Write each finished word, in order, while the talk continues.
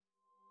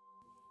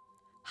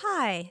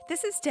Hi,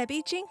 this is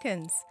Debbie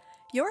Jenkins,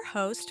 your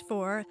host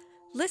for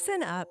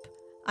Listen Up.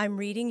 I'm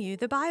reading you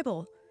the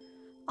Bible.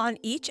 On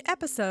each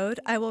episode,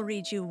 I will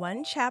read you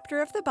one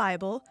chapter of the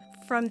Bible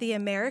from the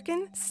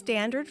American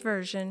Standard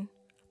Version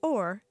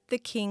or the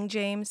King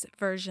James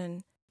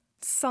Version.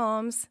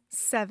 Psalms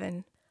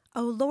 7.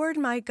 O Lord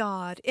my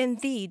God, in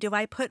Thee do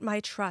I put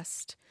my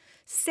trust.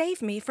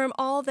 Save me from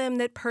all them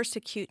that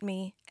persecute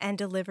me, and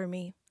deliver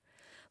me.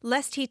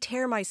 Lest he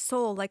tear my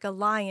soul like a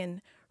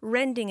lion,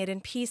 rending it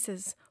in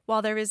pieces,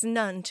 while there is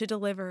none to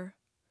deliver.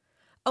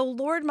 O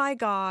Lord my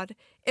God,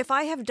 if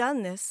I have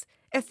done this,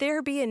 if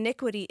there be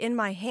iniquity in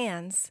my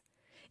hands,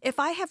 if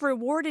I have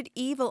rewarded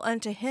evil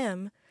unto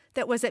him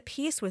that was at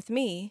peace with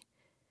me,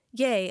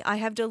 yea, I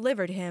have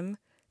delivered him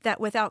that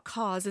without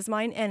cause is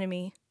mine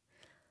enemy.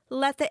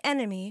 Let the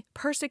enemy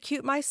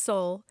persecute my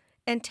soul,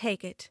 and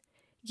take it.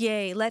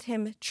 Yea, let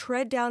him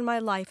tread down my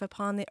life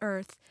upon the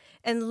earth,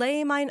 and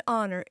lay mine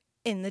honor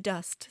in the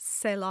dust.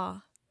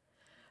 Selah.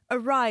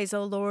 Arise,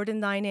 O Lord,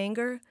 in thine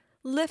anger.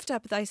 Lift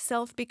up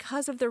thyself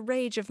because of the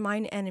rage of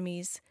mine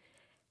enemies,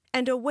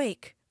 and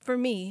awake for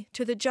me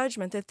to the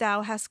judgment that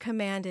thou hast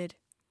commanded.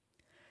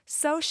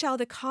 So shall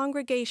the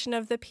congregation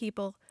of the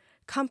people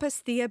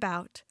compass thee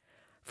about.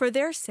 For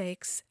their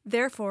sakes,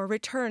 therefore,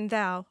 return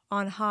thou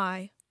on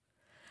high.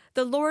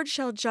 The Lord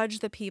shall judge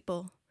the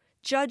people.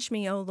 Judge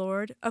me, O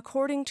Lord,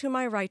 according to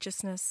my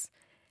righteousness,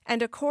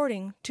 and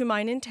according to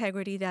mine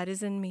integrity that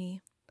is in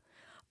me.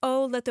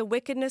 O let the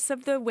wickedness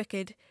of the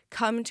wicked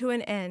come to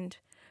an end,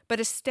 but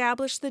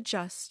establish the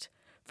just,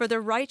 for the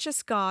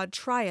righteous God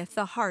trieth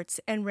the hearts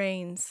and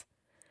reins.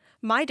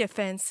 My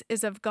defense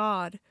is of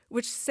God,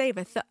 which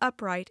saveth the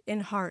upright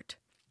in heart.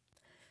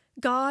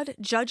 God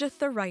judgeth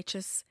the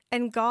righteous,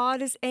 and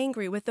God is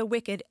angry with the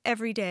wicked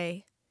every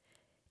day.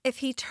 If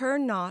he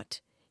turn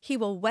not, he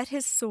will whet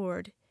his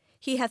sword.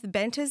 He hath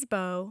bent his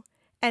bow,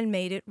 and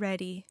made it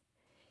ready.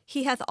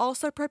 He hath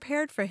also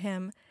prepared for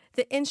him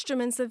the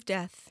instruments of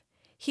death.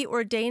 He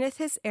ordaineth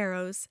his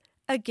arrows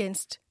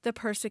against the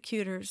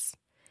persecutors.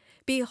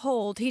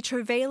 Behold, he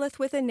travaileth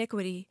with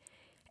iniquity,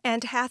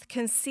 and hath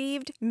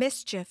conceived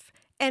mischief,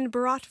 and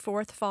brought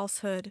forth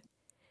falsehood.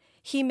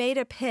 He made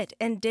a pit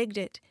and digged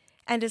it,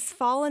 and is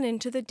fallen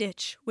into the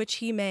ditch which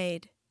he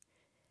made.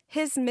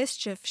 His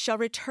mischief shall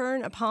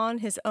return upon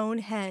his own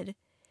head,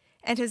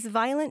 and his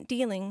violent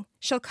dealing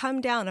shall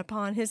come down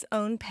upon his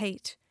own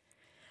pate.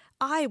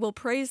 I will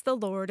praise the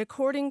Lord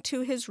according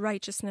to his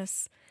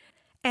righteousness,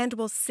 and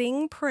will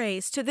sing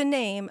praise to the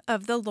name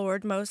of the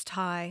Lord Most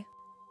High.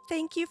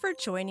 Thank you for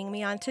joining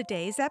me on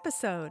today's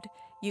episode.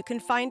 You can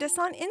find us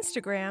on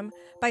Instagram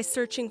by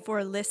searching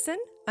for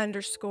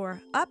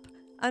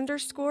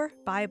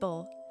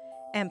listen_up_Bible.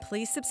 And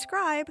please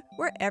subscribe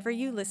wherever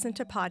you listen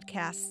to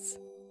podcasts.